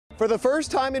For the first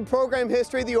time in program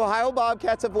history, the Ohio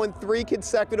Bobcats have won 3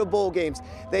 consecutive bowl games.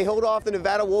 They hold off the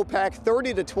Nevada Wolfpack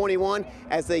 30-21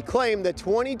 as they claim the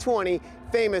 2020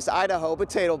 famous Idaho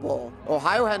Potato Bowl.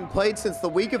 Ohio hadn't played since the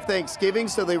week of Thanksgiving,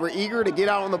 so they were eager to get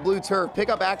out on the blue turf, pick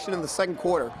up action in the second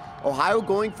quarter. Ohio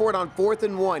going for it on 4th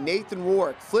and 1. Nathan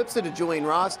Rourke flips it to Julian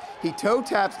Ross. He toe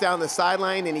taps down the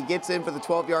sideline and he gets in for the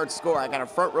 12-yard score. I got a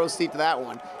front row seat to that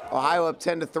one. Ohio up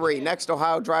 10-3. Next,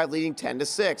 Ohio drive leading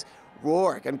 10-6.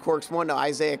 Rourke uncorks one to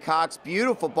Isaiah Cox.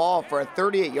 Beautiful ball for a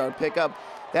 38-yard pickup.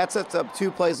 That sets up 2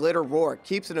 plays later. Rourke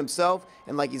keeps it himself,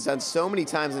 and like he's done so many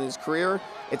times in his career,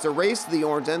 it's a race to the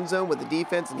orange end zone with the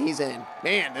defense, and he's in.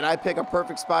 Man, did I pick a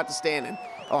perfect spot to stand in.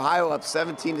 Ohio up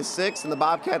 17-6, and the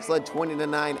Bobcats led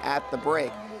 20-9 at the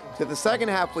break. To the second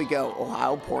half we go.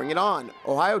 Ohio pouring it on.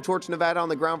 Ohio torched Nevada on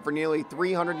the ground for nearly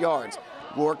 300 yards.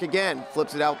 Rourke again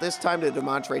flips it out, this time to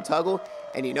DeMontre Tuggle,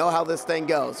 and you know how this thing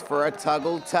goes for a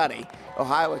Tuggle tutty.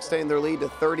 Ohio extending their lead to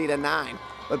 30-9.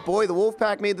 But boy, the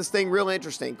Wolfpack made this thing real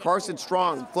interesting. Carson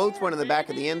Strong floats one in the back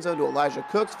of the end zone to Elijah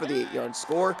Cooks for the 8-yard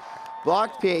score.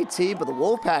 Blocked PAT, but the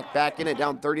Wolfpack back in it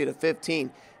down 30-15.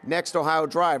 Next Ohio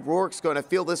drive, Rourke's going to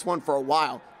field this one for a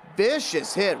while.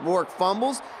 Vicious hit, Rourke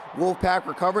fumbles. Wolfpack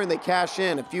recovering, they cash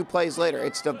in. A few plays later,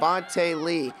 it's Devontae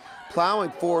Lee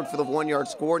plowing forward for the 1-yard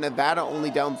score. Nevada only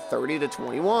down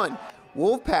 30-21.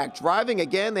 Wolfpack driving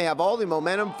again. They have all the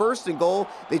momentum. 1st and goal.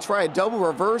 They try a double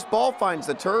reverse. Ball finds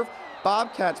the turf.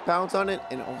 Bobcats pounce on it,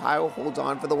 and Ohio holds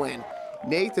on for the win.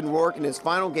 Nathan Rourke, in his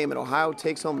final game at Ohio,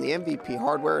 takes home the MVP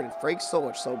hardware, and Frank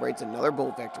Solich celebrates another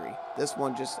bowl victory. This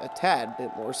one just a tad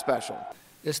bit more special.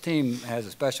 This team has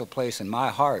a special place in my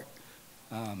heart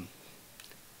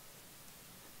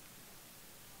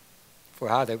for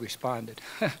how they responded.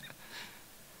 Are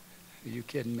you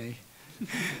kidding me?